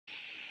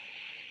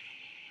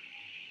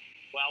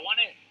Well, I want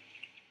to.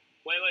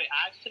 Wait.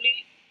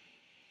 Actually,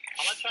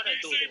 I'm gonna try to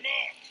do this.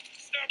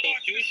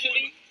 Cause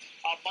usually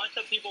a bunch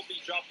of people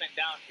be dropping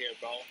down here,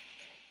 bro.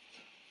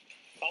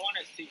 So I want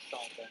to see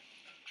something.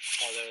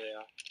 Oh, there they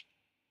are.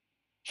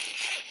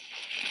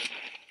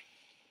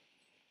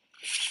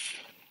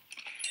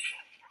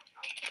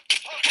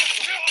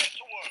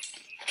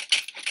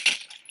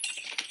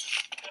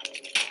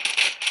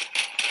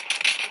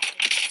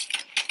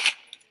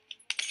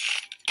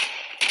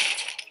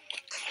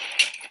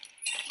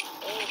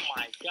 Oh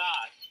my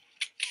gosh.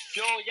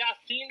 Yo, y'all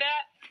seen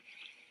that?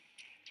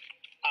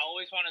 I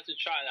always wanted to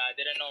try that. I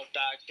didn't know if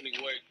that actually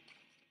worked.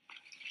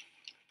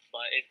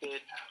 But it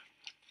did.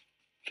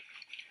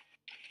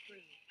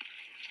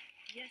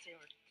 Yes, it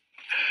worked.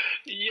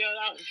 Yo,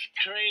 that was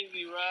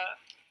crazy, bro.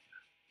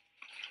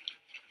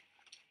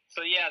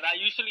 So yeah,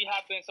 that usually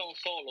happens on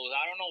solos.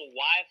 I don't know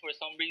why, for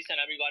some reason,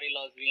 everybody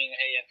loves being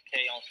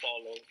AFK on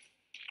solos.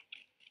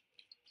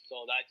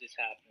 So that just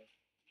happened.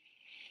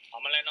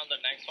 I'm gonna land on the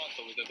next one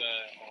so we could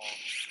get.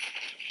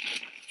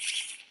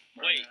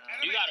 Wait,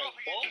 you got a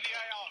bolt?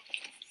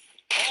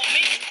 Oh,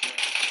 me?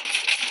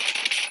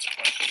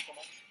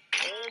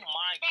 Oh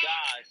my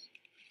gosh.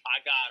 I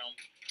got him.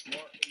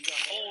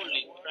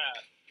 Holy crap.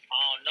 I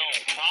don't know.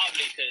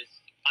 Probably because,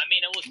 I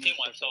mean, it was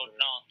teamwork, so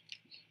no.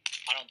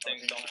 I don't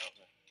think so.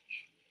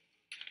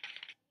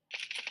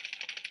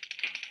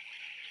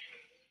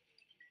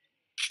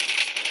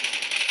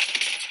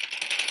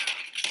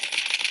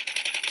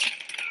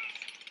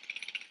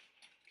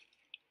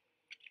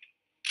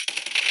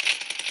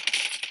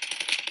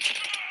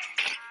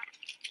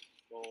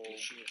 Oh,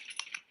 shit.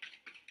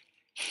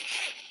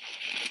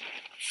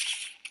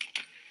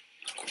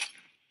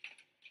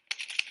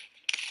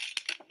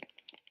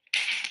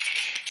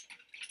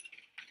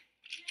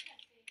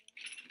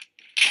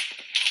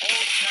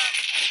 Oh, snap.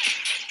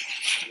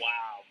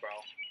 Wow, bro. I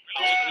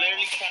was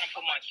literally trying to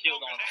put my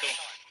shield on, too.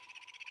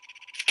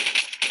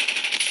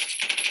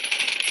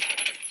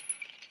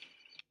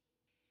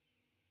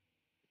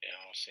 Yeah,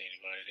 I don't see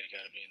anybody. They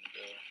gotta be in the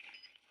building.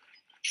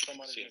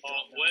 Somebody See just Oh,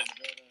 dropped down what? in the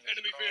building.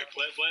 Enemy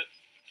vehicle. What?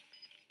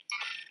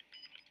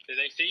 Did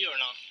they see you or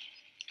not?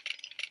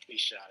 He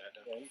shot at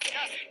them. Yeah, he's coming.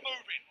 Gas is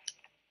moving.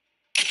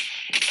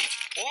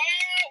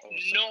 Oh,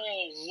 no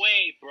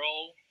way,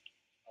 bro.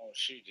 Oh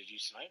shoot! Did you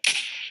snipe?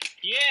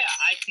 Yeah,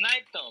 I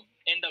sniped them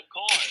in the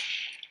car.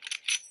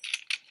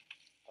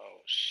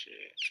 Oh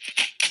shit!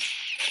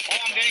 Oh,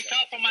 I'm getting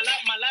shot from my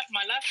left. All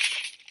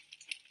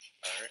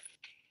right.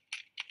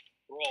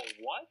 Bro,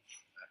 what?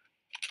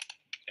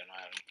 Then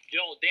I have him.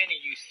 Yo, Danny,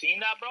 you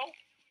seen that, bro?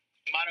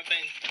 Might have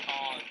been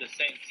the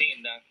same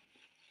team then.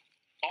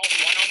 Oh,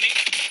 one on me.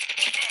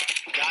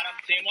 Got him,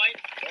 team white.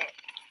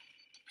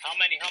 How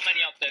many up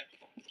there?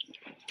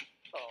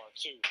 Oh,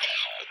 two.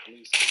 At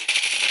least two.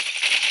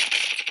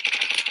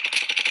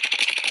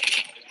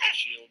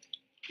 Shield.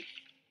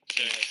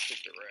 Yeah, stick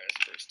the res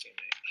for his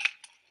teammate.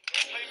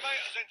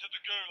 Teammate has entered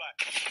the gulag.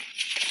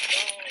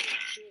 Oh,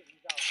 shit.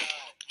 He's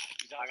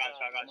outside. I got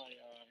you. Somebody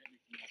hit me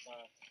from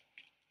outside.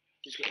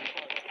 He's getting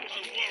far.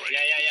 Don't worry.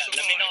 Yeah.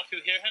 Let me know if you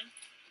hear him.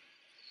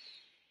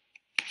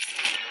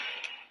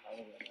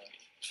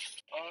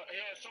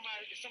 Yeah,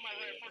 somebody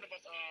right in front of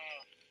us.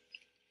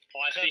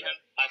 Oh, I see him.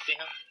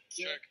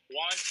 Check. 1,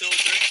 2,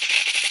 3.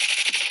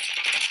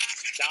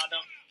 Downed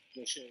him.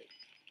 Good shit.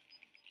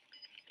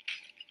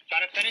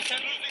 Try to finish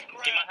him.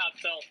 He might have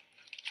self.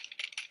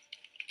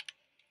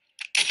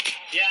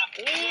 Yeah.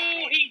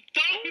 Ooh, he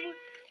thought he was.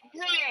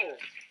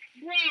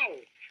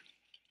 Bro.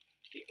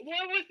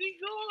 Where was he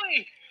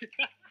going?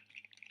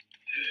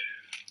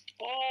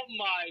 Oh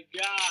my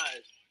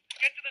gosh.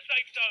 Get to the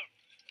safe zone.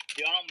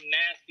 Yo, I'm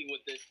nasty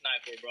with this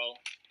sniper, bro.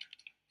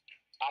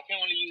 I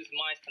can only use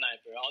my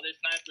sniper. Other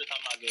snipers,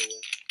 I'm not good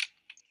with.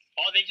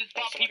 Oh, they just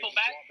brought people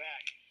back?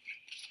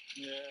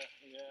 Yeah.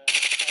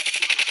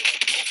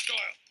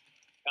 Hostile.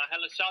 Got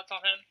hella shots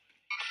on him.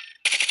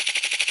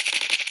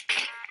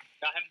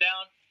 Got him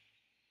down.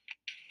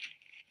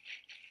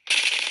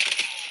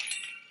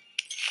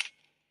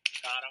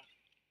 Got him.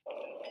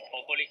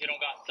 Hopefully he don't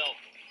got self.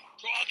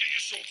 Try, I'll get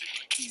you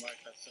sorted. Right,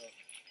 that's up.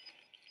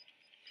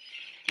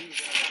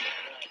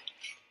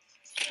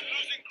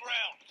 Losing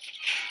ground.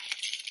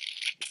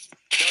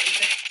 Yo,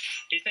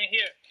 he's in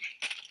here.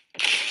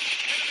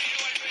 Enemy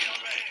UAV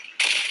overhead.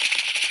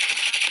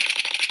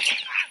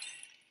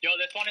 Yo,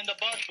 there's one in the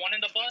bus.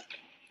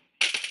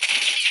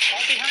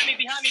 Oh, behind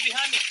me.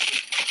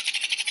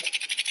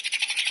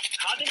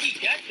 How did he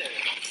get there?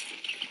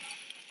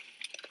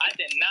 I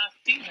did not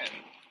see him.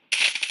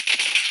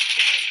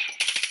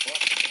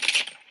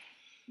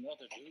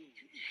 Another dude.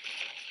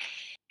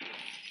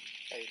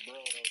 Hey,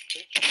 bro, those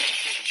pictures are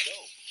pretty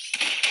dope.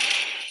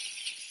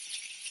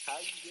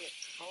 How you get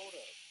hold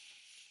up?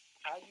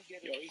 How you get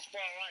it? Yo, he's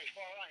far right.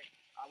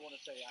 I want to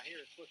say, I hear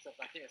his footsteps.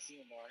 I can't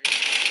see him, though. I hear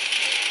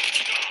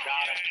him.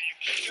 Got him.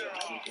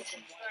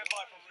 Stand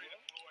by for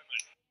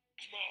redeployment.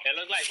 Smart. It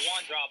looks like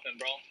one dropping,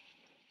 bro.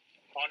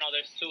 Oh no,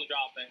 there's two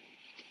dropping.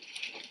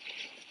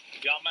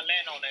 Yo, I'ma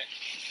land on it.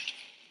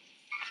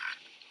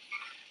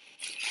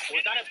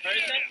 Was that a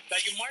person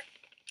that you marked?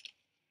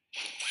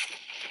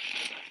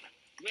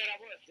 Yeah,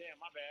 that was.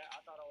 Damn, my bad. I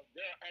thought I was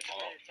there at the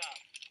very top.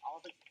 I don't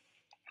think.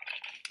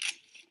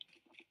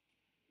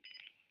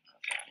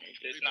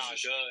 It's not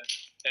good.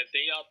 If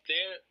they up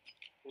there,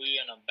 we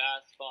in a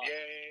bad spot.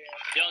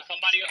 Yeah. Yo,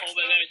 somebody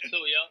over there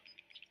too, yo.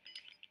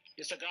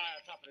 It's a guy on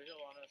top of the hill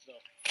on us,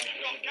 though.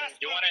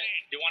 You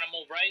wanna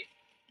move right?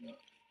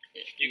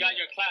 You got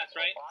your class,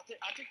 right? I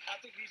think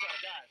these are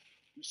the guys.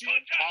 You see him?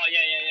 Oh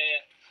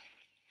yeah.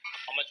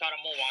 I'm gonna try to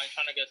move. I ain't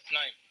trying to get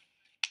sniped.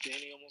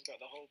 Danny almost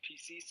got the whole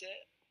PC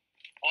set.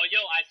 Oh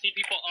yo, I see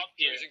people up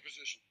here. Changing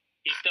position.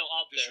 He's still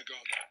up there.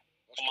 Disregard that.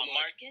 On my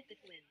mark. Get the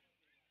win.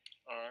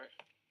 Alright.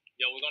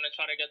 Yo, we're gonna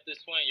try to get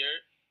this win,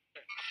 you're.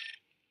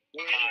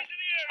 Where How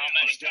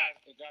many?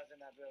 The guys in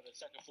that building,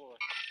 second floor.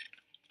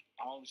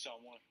 I only saw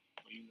one.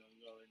 You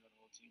already know the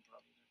whole team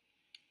probably.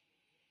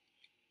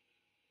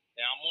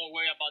 Yeah, I'm more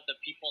worried about the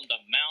people in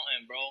the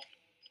mountain, bro.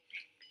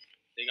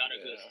 They got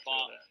a good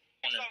spot.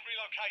 Zone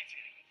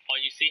relocated. Oh,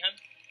 you see him?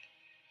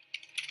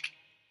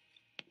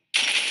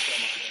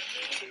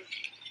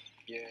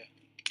 Yeah.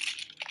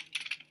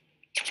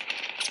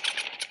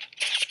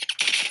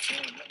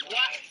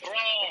 What, bro?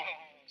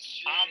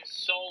 I'm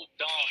so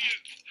dumb.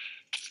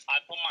 I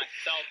put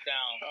myself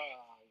down.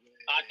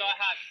 I thought I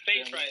had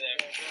space right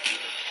there.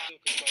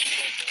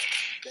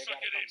 They gotta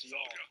come to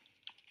y'all.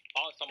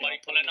 Oh, somebody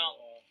pulling up.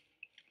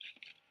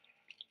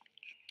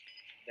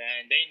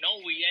 Then they know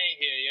we ain't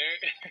here,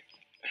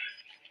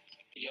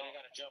 Yo, they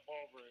gotta jump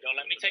over it. Yo,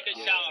 let me take a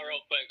shower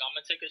real quick. I'm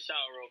gonna take a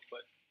shower real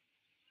quick.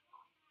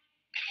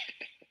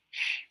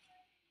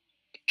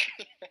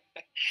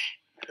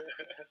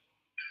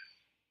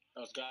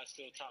 Those guys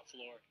still top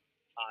floor.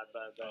 I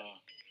bet.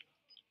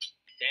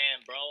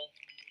 Damn, bro.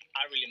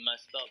 I really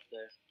messed up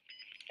there.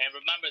 And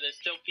remember, there's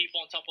still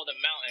people on top of the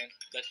mountain.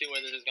 Let's see where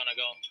this is gonna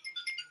go.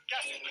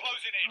 Gas is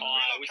closing in.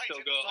 Oh, we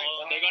still go.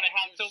 Oh, they're gonna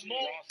have to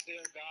move. Y'all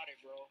still got it,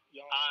 bro.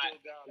 Y'all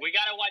still got it. We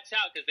gotta watch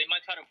out because they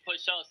might try to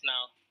push us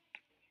now.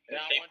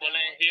 If they pull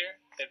in here,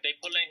 they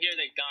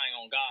dying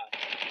on God.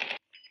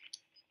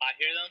 I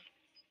hear them.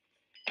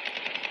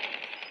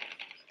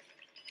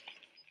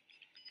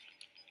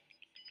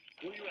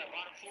 Where you at,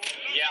 bottom floor?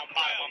 Yeah, I'm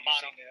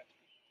bottom.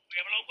 We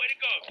have a long way to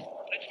go.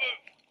 Let's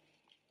move.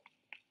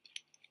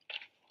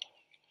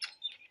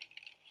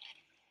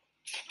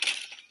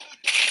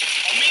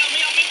 On me.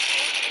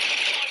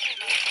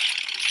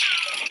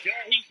 Yo,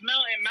 he's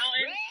mountain.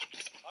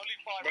 Only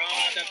 5. Bro,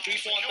 the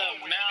people on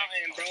the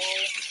mountain, bro.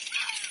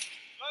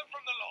 Learn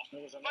from the loss.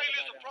 There was another Failure's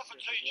guy a proper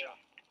downstairs as teacher.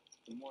 well.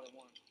 There's more than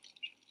one.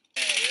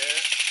 Yeah.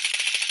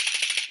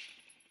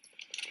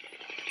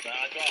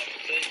 Nah, I dropped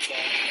 6,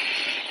 though.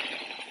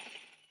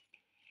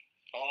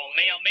 Oh,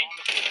 me.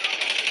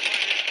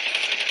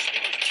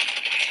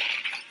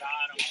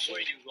 God, where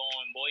you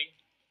going, boy?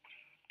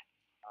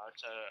 I'll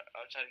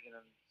try to get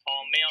him.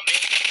 Oh, me.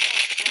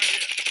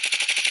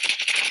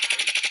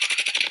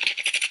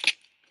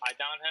 I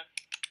down him.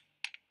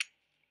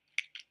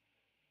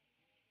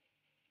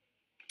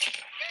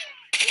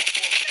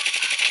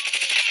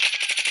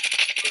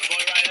 This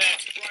boy right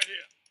there. Right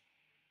here.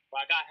 But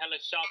I got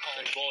hella shots on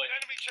this boy.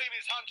 Enemy team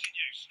is hunting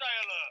you. Stay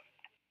alert.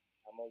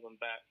 I'm moving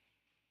back.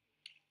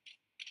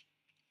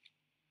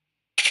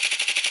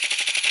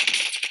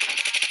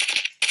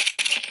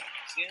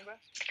 See him, bro?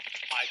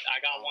 I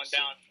got one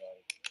down.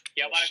 He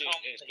about to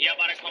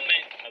come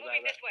in.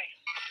 Moving this way.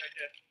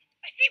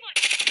 I see one.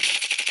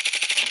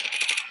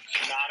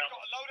 Got him.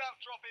 Got a loadout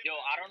drop in.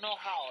 Yo, I don't know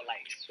how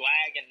like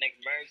Swag and Nick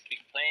Merckx be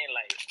playing.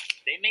 Like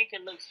they make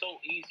it look so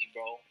easy,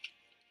 bro.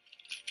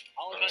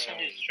 I was watching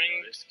his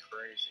stream. It's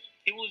crazy.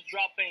 He was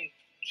dropping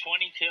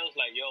 20 kills.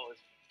 Like yo,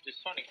 it's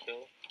just 20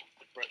 kills.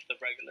 The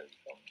regular.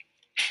 So.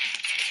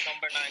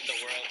 Number 9 in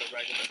the world. The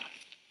regular.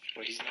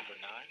 Wait, he's number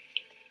 9?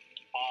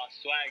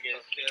 Swag is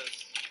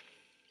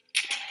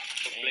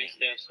for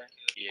PlayStation.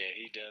 Yeah,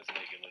 he does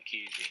make it look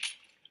easy.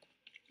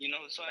 You know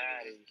who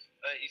Swag is?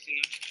 Nice. You seen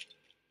him?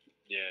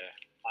 Yeah.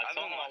 I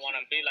told him I want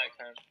to be like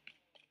him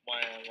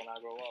when I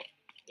grow up.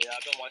 Yeah,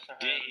 I've been watching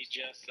him. Did he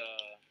just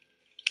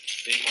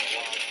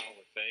walk around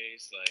with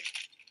FaZe like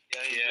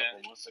a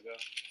couple months ago?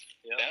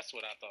 Yeah. That's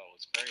what I thought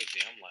was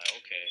crazy. I'm like,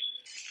 okay.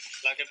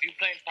 Like if you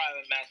playing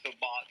private match with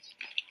bots,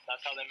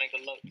 that's how they make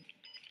it look.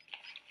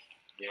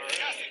 Yeah.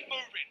 Gas is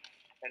moving.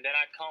 And then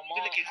I come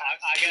on, I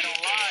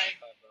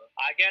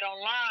get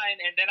online,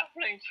 and then I'm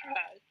playing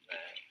trash,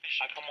 man.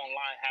 I come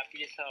online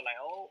happy as hell, like,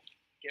 oh,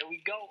 here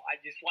we go.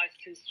 I just watched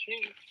his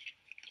stream,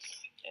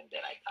 and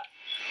then I got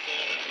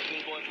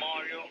Big Boy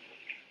Mario.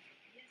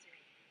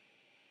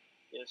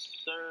 Yes,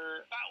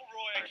 sir. Battle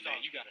Royale. Alright,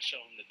 man, you gotta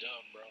show him the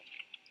dub, bro.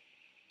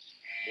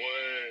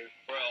 Word,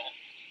 bro.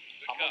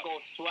 I'm gonna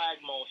go swag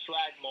mode.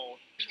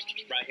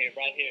 Right here.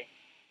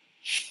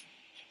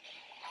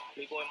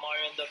 Big Boy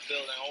Mario in the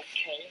building,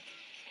 okay.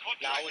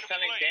 Now I was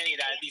telling Danny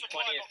that it'd be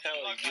funny as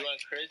hell if you and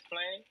Chris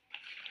playing.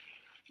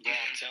 Bro,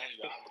 I'm telling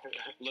you,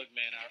 look,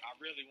 man, I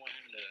really want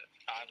him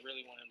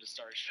to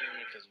start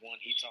streaming because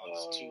one, he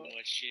talks too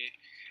much shit,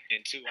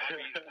 and two,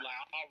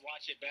 I'll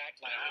watch it back.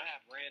 Like I have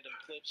random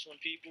clips from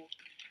people,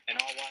 and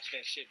I'll watch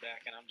that shit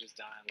back, and I'm just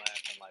dying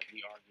laughing, like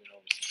we arguing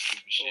over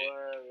some stupid shit.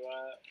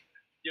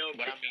 Yo,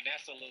 but I mean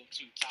that's a little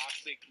too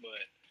toxic,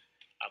 but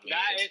I mean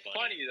it's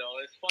funny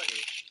though. It's funny.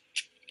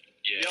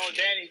 Yeah, Yo,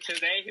 Danny,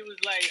 today he was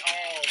like,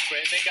 "Oh,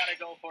 Brandon gotta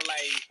go for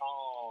like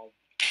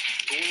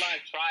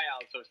gulag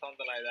tryouts or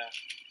something like that."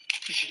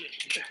 So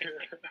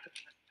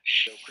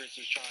Chris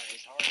was trying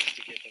his hardest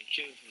to get them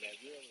kills from that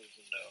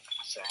realism though.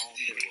 So I don't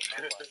care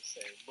what nobody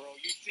say. Bro,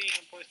 you see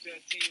him push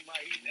that team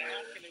like he's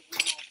asking if we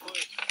gonna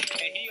push.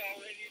 And he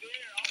already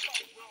there. I'm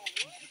like, bro,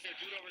 what?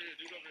 Dude over here.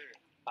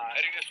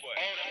 Heading this way.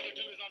 Oh, the other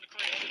dude is on the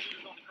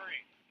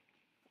crane.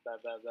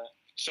 That.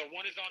 So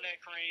one is on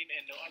that crane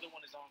and the other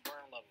one is on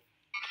ground level.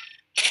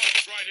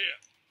 Target's right here.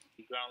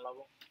 Ground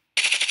level.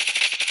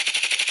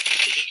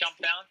 Did you jump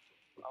down?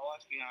 I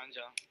was behind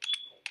you.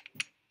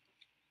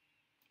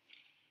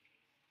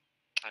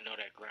 I know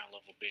that ground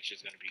level bitch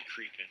is gonna be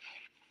creeping.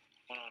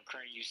 One on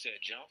crane, you said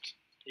jumped?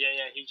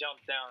 Yeah, he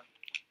jumped down.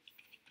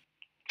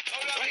 Oh,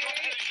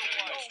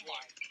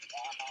 my.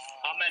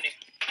 How many?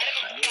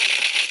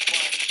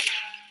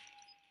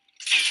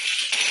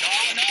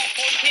 No,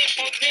 14.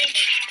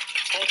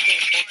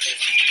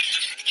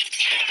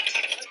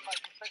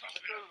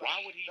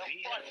 Why would he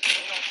be here?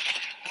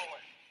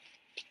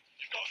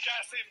 You've got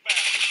gas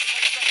inbound.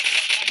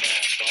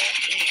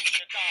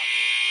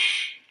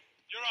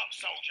 You're up,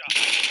 soldier.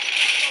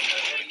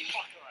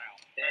 Fuck around.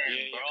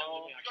 Damn,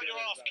 bro. You got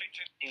your ass kicked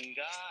in.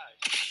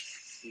 Gosh.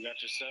 You got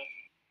your stuff?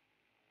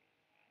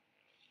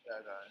 Yeah,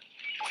 I got it.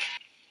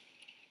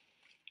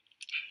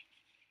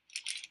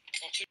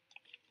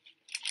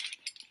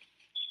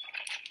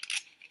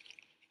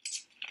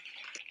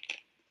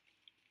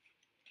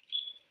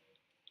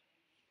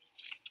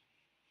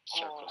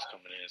 Circle's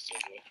coming in, so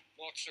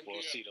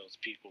we'll see those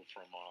people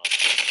from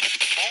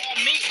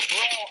Me,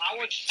 bro. I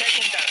was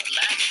checking that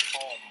map.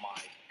 Oh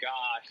my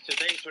gosh,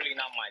 today's really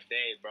not my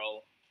day, bro.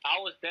 I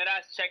was dead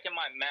ass checking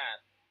my map.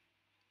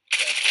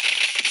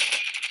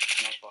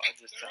 My fault. I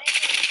just tried.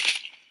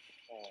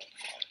 Oh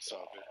my It's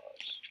all good.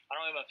 gosh. I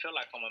don't even feel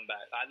like coming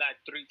back. I died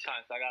 3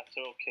 times. I got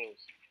 0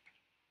 kills.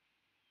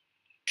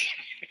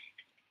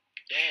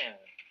 Damn.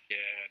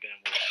 Yeah, then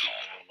we'll see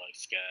on like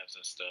scabs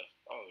and stuff.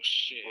 Oh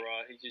shit.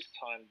 Bro, he just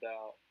timed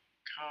out.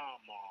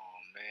 Come on,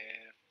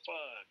 man.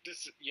 Fuck.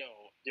 This is Yo,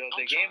 I'm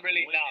the game trying to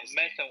really win not this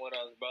messing with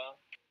us, bro.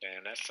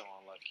 Damn, that's so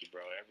unlucky,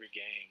 bro. Every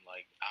game,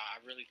 like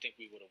I really think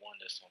we would have won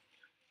this one.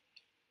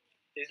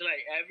 It's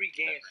like every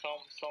game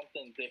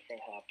something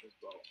different happens,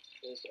 bro.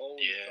 There's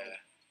always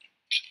something.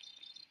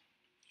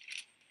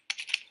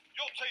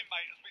 Your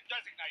teammate has been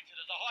designated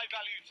as a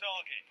high-value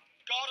target.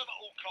 Guard him at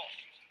all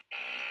costs.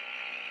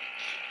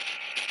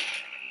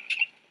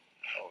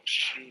 Oh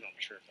shoot, I'm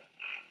tripping.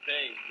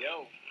 Hey,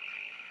 yo.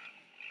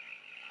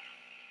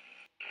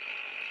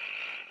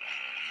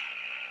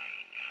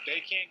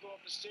 They can't go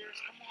up the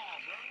stairs? Come on,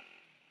 bro.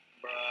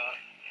 Bruh,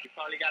 you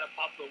probably gotta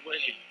pop the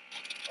wiggy.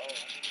 Oh,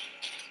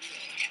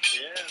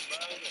 Yeah, bro.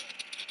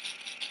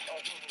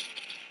 oh.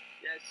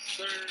 Yes,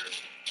 sir.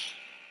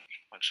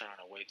 I'm trying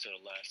to wait till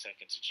the last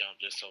second to jump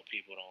just so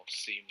people don't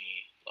see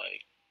me,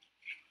 like,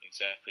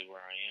 exactly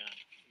where I am.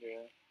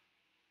 Yeah.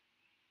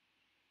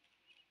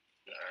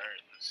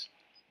 Alright,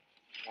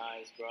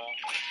 Nice, bro.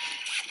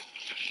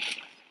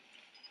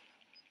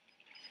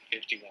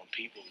 51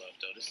 people left,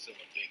 though. This is still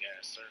a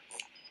big-ass circle.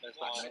 That's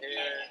on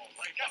here.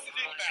 Gas is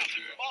inbound.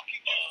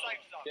 Marking new safe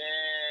zone.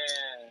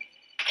 Damn.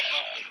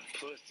 Fucking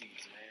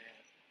pussies, man.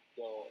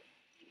 Yo,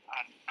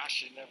 I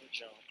should never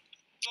jump.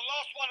 The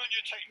last one on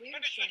your team.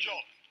 Finish the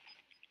job.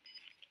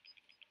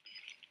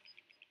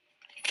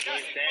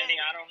 Danny,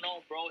 I don't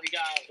know, bro. He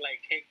got,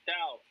 like, kicked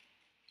out.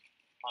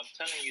 I'm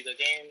telling you, the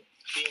game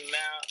being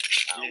mad.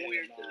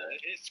 Weird today.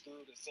 It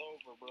screwed us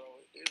over,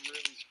 bro. It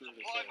really screwed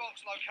us Supply over.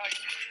 box located.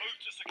 Move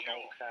to secure.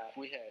 Okay.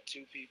 We had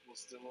 2 people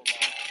still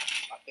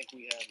alive. I think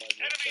we had like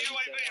what, Enemy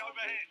UAV 37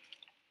 overhead.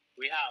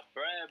 We have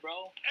bread,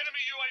 bro.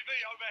 Enemy UAV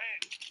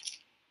overhead.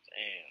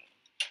 Damn.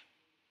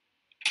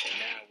 And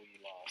now we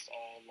lost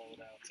all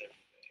loadouts,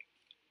 everything.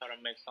 Try to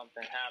make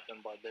something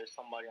happen, but there's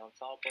somebody on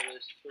top of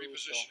this too.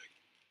 So.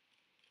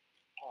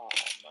 Oh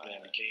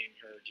Man, man. the game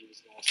heard you was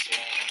gonna slide.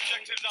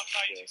 Objectives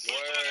updated. Yes.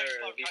 Move to the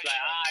next Word. He's location.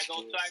 like, alright, go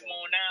strike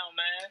more now,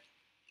 man.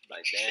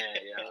 Like,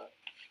 damn, yeah.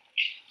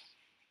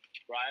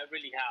 Bro, I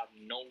really have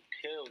no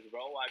kills,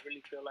 bro. I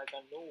really feel like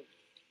a noob.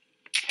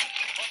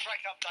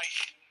 Contract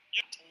updated.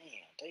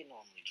 Damn, they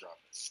normally drop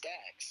in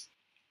stacks.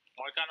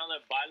 Mark another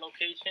buy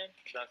location.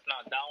 That's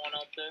not that one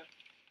up there.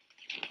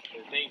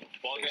 Cause they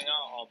bugging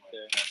out up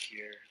there. Back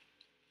here.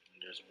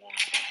 And there's one.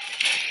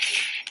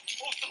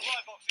 All supply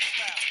box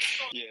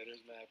inbound. Yeah,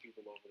 there's mad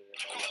people over there.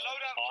 Got a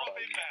loadout drop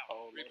inbound.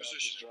 Oh,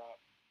 reposition drop.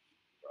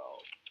 Bro.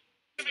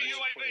 Enemy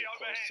We're UAV pretty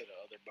close overhead. to the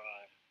other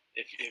buy.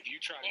 If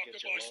you try to get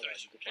your loadout,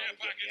 you can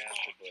probably get me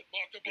after, but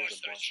there's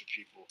a bunch of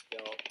people.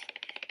 Yo.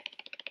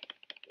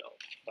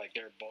 Like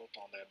they're both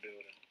on that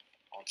building,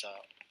 on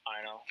top.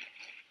 I know.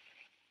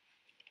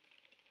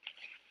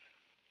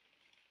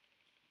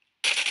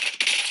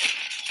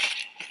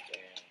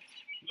 Damn.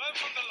 Learn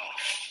from the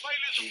loss.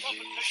 Failure's a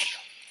proper teacher.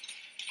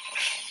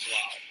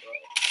 Wow, bro.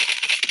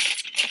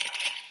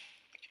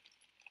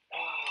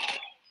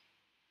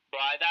 Bro,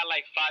 I died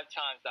like 5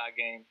 times that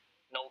game.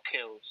 No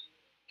kills.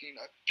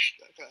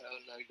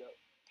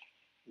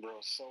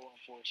 Bro, so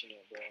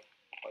unfortunate, bro.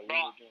 Like, Bro.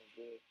 we were doing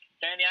good.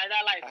 Danny, I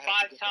died like I had to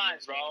 5 get the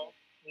times, next bro.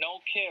 No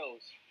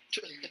kills.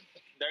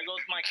 There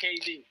goes my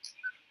KD.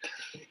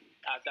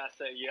 After I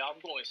said, yeah, I'm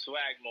going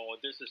swag mode.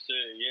 This is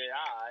it. Yeah,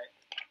 alright.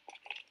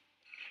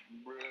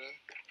 Bruh.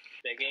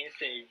 The game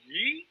say,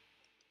 yeet.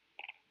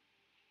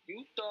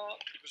 You thought.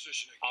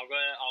 Positioning. I'll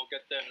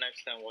get there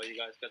next time while you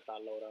guys get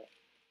that load up.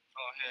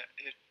 Oh,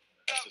 hit.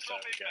 That's just how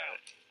we got.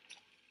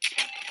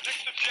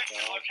 Next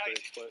objective I'll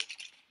pretty located. quick.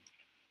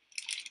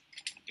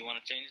 You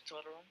want to change it to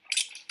auto run?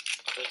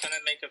 Doesn't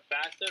it make it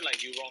faster?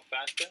 Like you run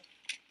faster?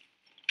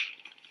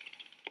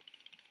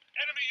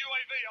 Enemy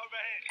UAV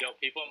overhead. Yo,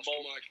 people in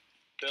both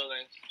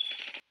buildings.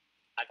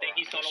 I think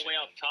he's all the way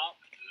up top.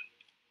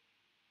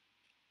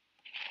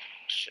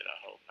 Shit, I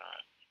hope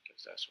not.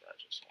 Because that's what I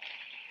just want.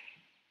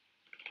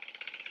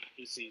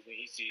 He sees me.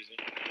 He sees me.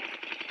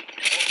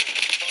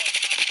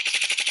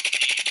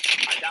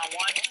 I down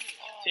one.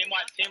 Team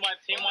wipe.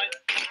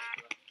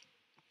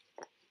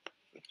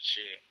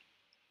 Shit.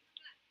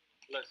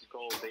 Let's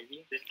go,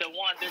 baby. This the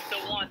one.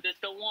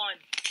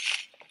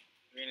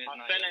 Green is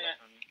I'm not feeling yellow it.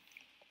 for me.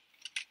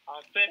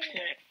 I'm feeling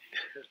it.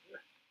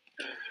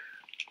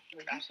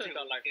 You said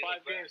that like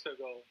 5 games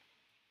ago.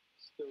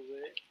 Still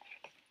it.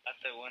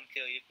 After one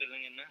kill, you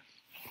feeling it now?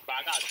 But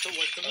I got 2.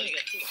 What you mean?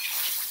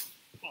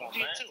 Come on,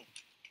 man.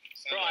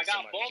 Bro, I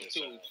got both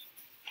 2s.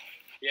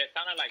 Yeah, it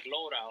sounded like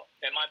loadout.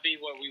 It might be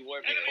where we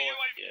were Enemy before.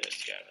 UAV. Yeah, the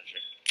scavenger.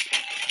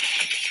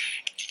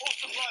 All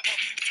supply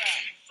boxes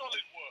found.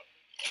 Solid work.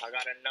 I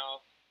got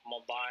enough. I'm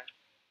gonna buy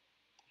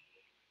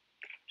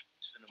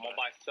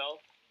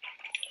self.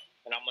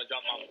 And I'm gonna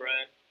drop my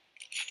bread.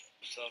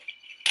 So,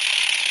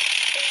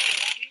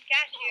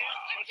 Gas you.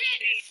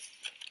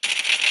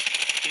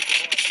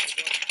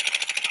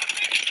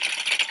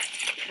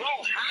 Bro,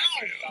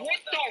 how? What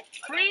the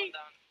freak?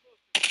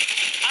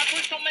 I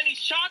put so many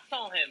shots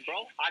on him,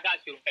 bro. I got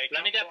you. Hey,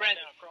 Let me get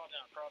Brandon. Crawl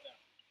down.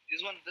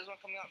 this one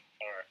coming up.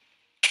 Alright.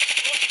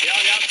 Yep.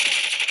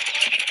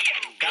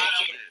 Got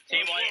him.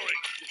 Team wipe.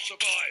 You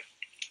survived.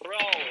 Bro,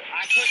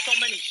 I put so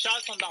many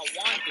shots on that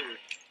one dude.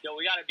 Yo,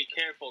 we gotta be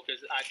careful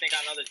because I think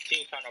another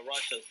team trying to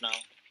rush us now.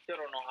 Still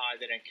don't know how I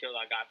didn't kill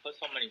that guy. I put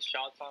so many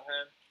shots on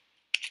him,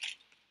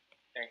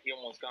 and he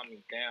almost got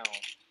me down.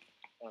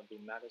 I'm gonna be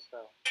mad as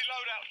hell.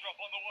 Loadout drop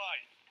on the way.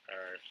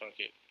 Alright, fuck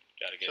it.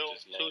 Gotta get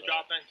this Two load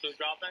up.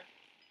 dropping.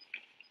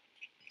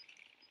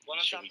 One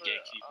on Should top we of the,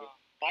 gatekeep it?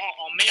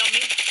 Oh, on me.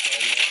 fucking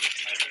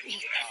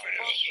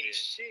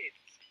shit.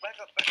 Back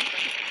up.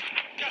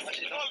 Gas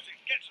is closing.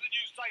 Get to the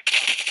new safe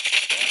zone.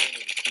 I didn't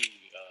even see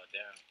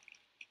down.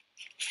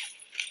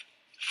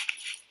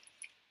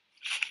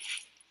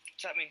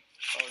 Tap me.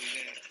 Oh, you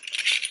didn't.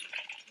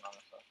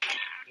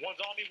 One's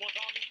on me.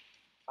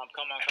 I'm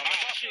coming.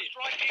 Shit.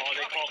 Oh,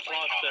 they call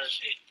cluster.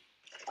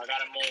 I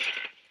gotta move.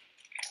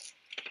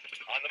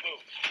 On the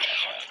move.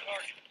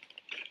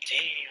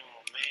 Damn,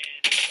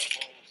 man.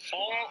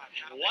 Oh,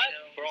 what?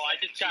 Bro, I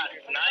just got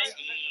sniped.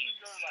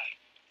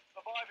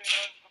 Surviving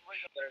earns them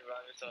redeployment.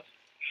 Revive yourself.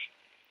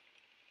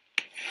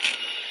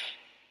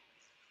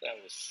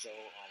 That was so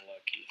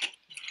unlucky.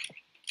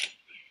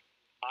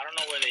 I don't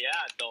know where they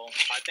at, though.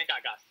 I think I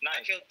got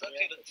I sniped. killed the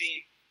team.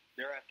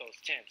 They're at those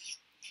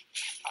tents.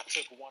 I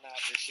took one out.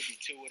 There should be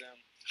 2 of them.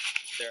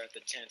 They're at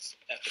the tents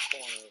at the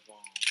corner of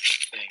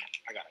thing.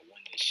 I gotta win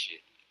this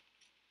shit.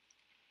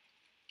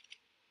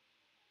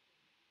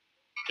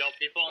 Yo,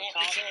 people on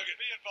top. Be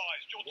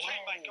advised, your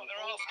teammate got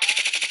their ass.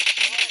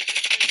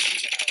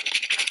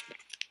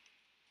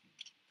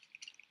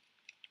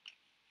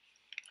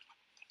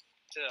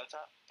 To the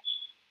top.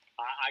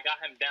 I got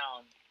him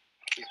down.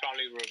 He's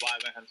probably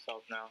reviving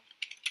himself now.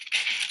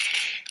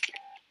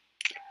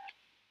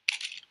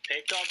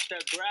 Pick up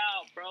the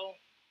ground, bro.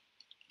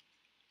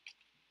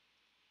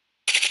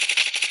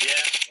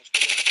 Yeah.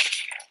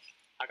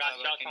 I got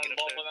shots on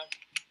both of them.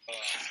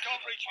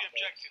 Can't reach the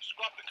objective.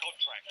 Scrub the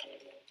contract.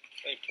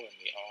 They put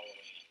me all in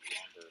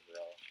lumber,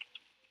 bro.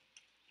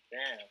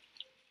 Damn.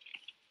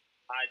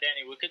 Alright,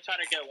 Danny, we could try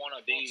to get one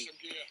of these.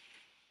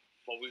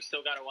 But we still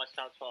gotta watch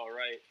out to our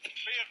right. Be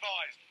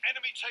advised,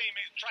 enemy team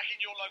is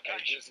tracking your Hey,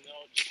 location. just let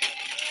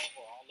me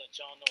know, or I'll let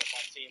y'all know if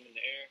I see him in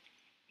the air.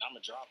 And I'm gonna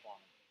drop on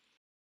him.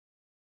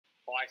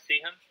 Oh, I see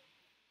him.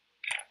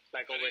 It's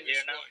like over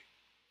here now.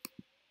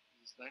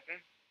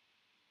 Sniping?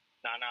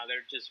 Nah,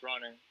 they're just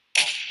running.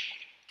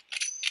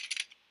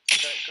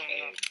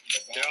 Coming up.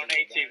 They're on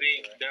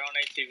ATV. They're on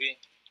ATV.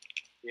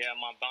 Yeah,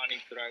 my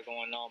bounty threat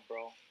going on,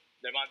 bro.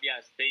 There might be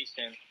at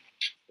station.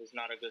 It's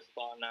not a good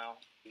spot now.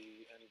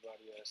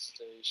 Anybody at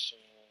station?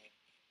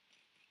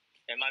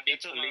 It might be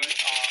It's on police.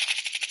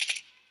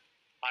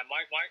 I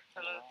mark.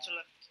 To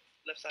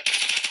left side.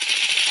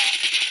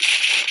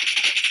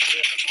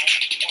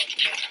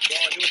 Bro,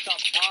 he was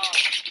up top.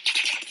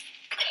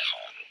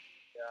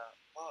 Yeah.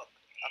 Fuck.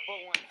 I put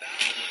one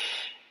down.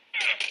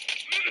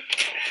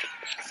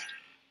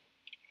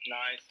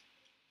 Nice.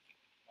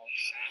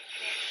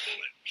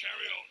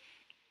 Carry on.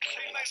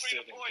 Teammate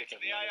Still didn't redeployed pick to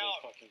up the one of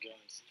AR. those fucking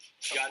guns.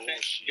 You got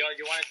this? Yo,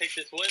 you want to take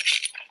this whip?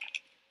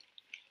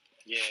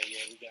 Yeah,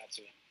 we got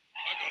to.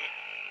 I got it.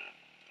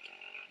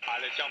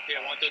 Alright, let's jump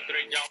here. 1, 2,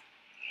 3, jump.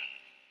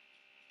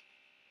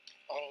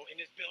 Oh, in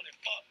this building,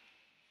 fuck.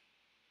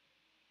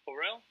 For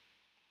real?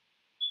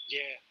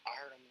 Yeah, I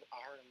heard him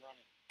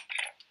running.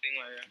 Thing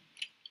right here.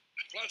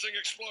 Planting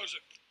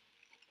explosive.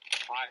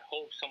 I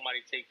hope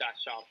somebody take that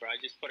shot, bro.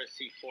 I just put a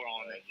C4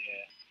 on it.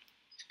 Yeah.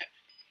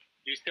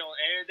 You still in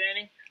air,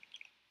 Danny?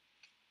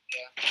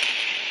 Yeah.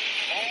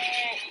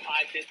 Oh,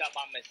 I did that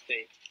by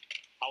mistake.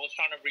 I was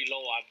trying to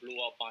reload. I blew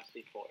up on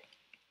C4.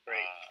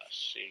 Great.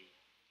 Shit.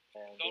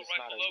 Man, Don't this is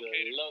not a rifle good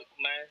located. look,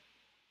 man.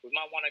 We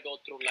might want to go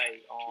through,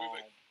 like,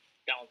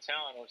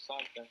 downtown or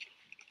something.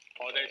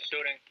 Oh, they're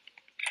shooting.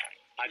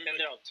 I think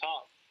they're up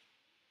top.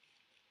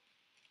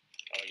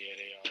 Oh yeah,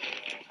 they are.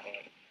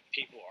 But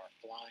people are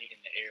flying in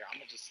the air. I'm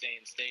gonna just stay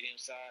in stadium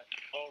side.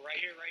 Oh, right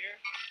here.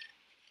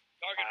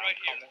 Target right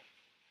here. Coming.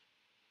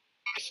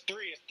 It's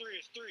three.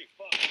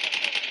 Fuck.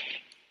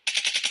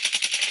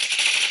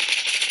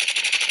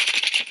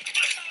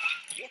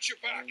 Watch your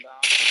back.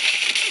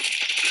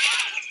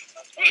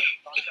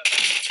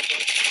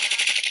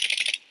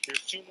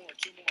 There's two more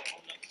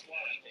on that squad,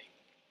 I think.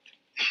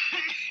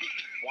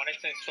 One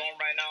is in storm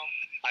right now.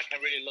 I can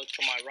really look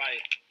to my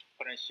right.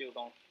 Putting shield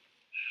on.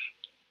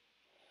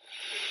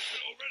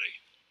 Already.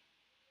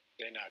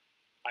 They're not.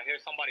 I hear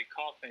somebody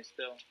coughing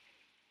still.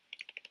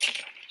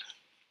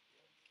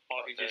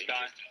 Oh, he just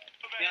died.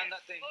 Behind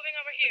that thing. Moving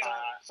over here.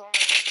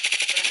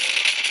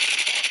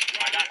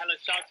 I got hella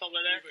shots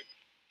over there.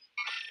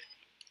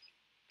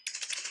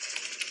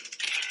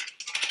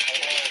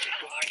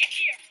 Target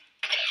here.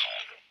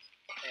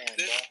 Man,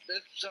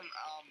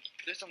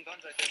 There's some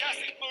guns right there.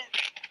 Gas is moving.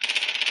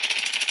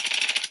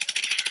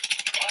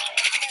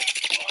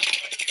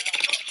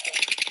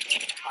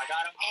 I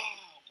got him.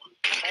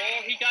 Oh,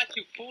 he got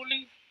you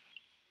fully.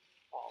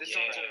 Oh, There's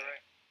some to the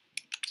right.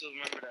 So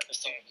remember that.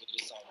 Just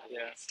saw it.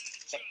 Yeah.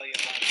 Somebody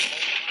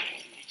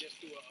he just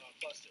threw a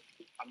cluster.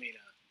 I mean,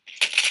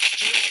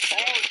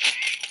 Oh,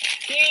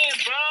 damn,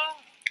 bro.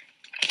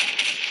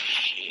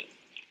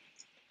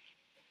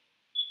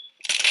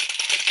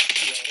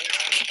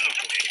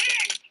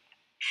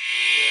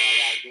 Yeah, I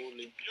got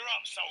Dooley. You're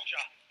up,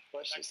 soldier. Now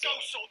go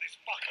sort this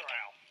fucker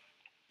out.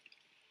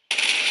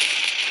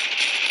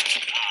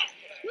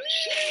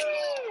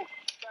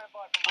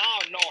 I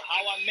don't know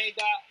how I made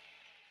that,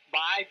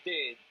 but I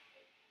did.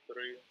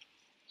 3,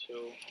 2,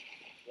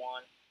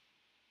 1.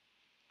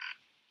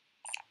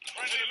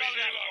 Friendly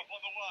loadout drop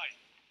on the way.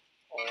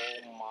 Oh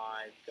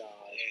my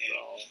god,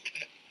 bro.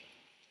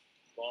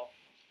 Well,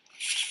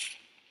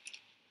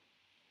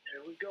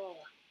 here we go.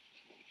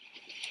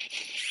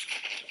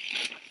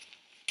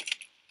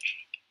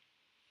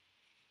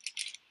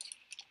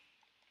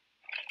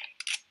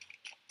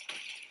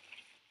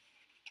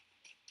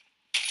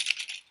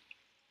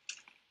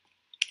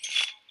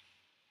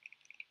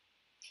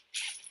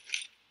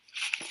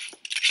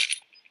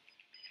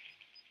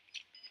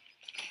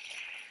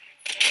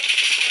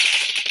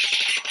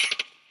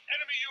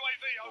 Enemy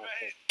UAV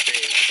overhead.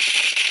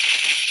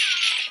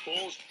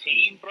 Full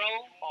team, bro? A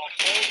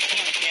whole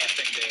team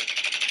camping there.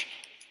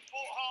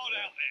 Fought hard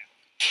out there.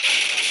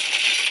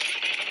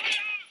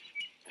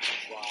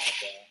 Wow,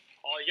 bro.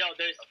 Oh, yo,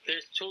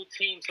 there's 2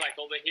 teams, like,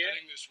 over here.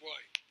 Heading this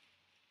way.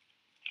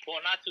 Well,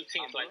 not 2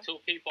 teams, like 2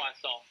 people I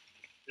saw.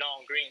 No,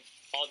 on green.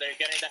 Oh, they're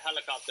getting the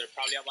helicopter.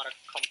 Probably about to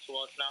come to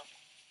us now.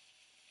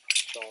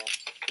 So,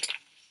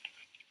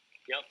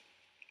 yep.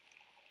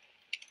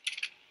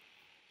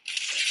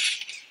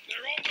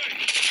 They're on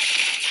me.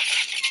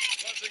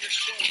 Planting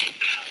explosive.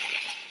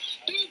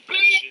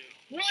 Stupid!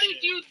 What are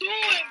you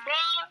doing,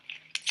 bro?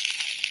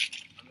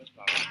 I missed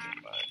my rocket,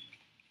 but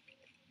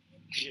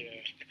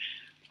yeah.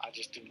 I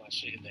just threw my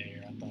shit in the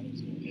air. I thought it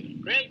was gonna hit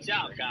him. Great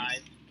job,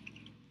 guys.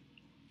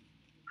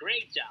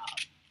 Great job.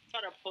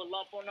 Try to pull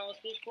up on us.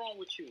 What's wrong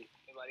with you?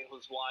 Anybody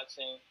who's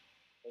watching,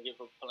 thank you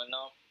for pulling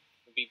up.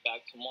 We'll be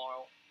back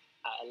tomorrow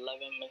at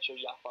 11. Make sure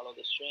y'all follow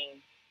the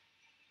stream.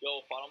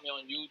 Yo, follow me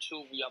on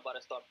YouTube. We are about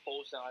to start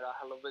posting. I got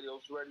hella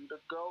videos ready to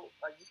go.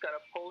 I just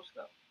gotta post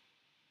them.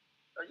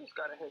 I just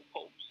gotta hit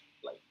post.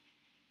 Like,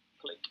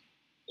 click.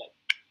 Like.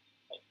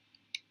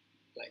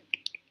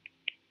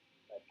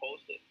 I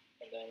post it.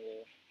 And then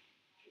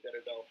you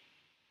gotta go.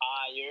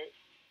 Hired.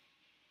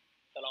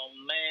 Hello,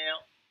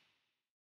 ma'am.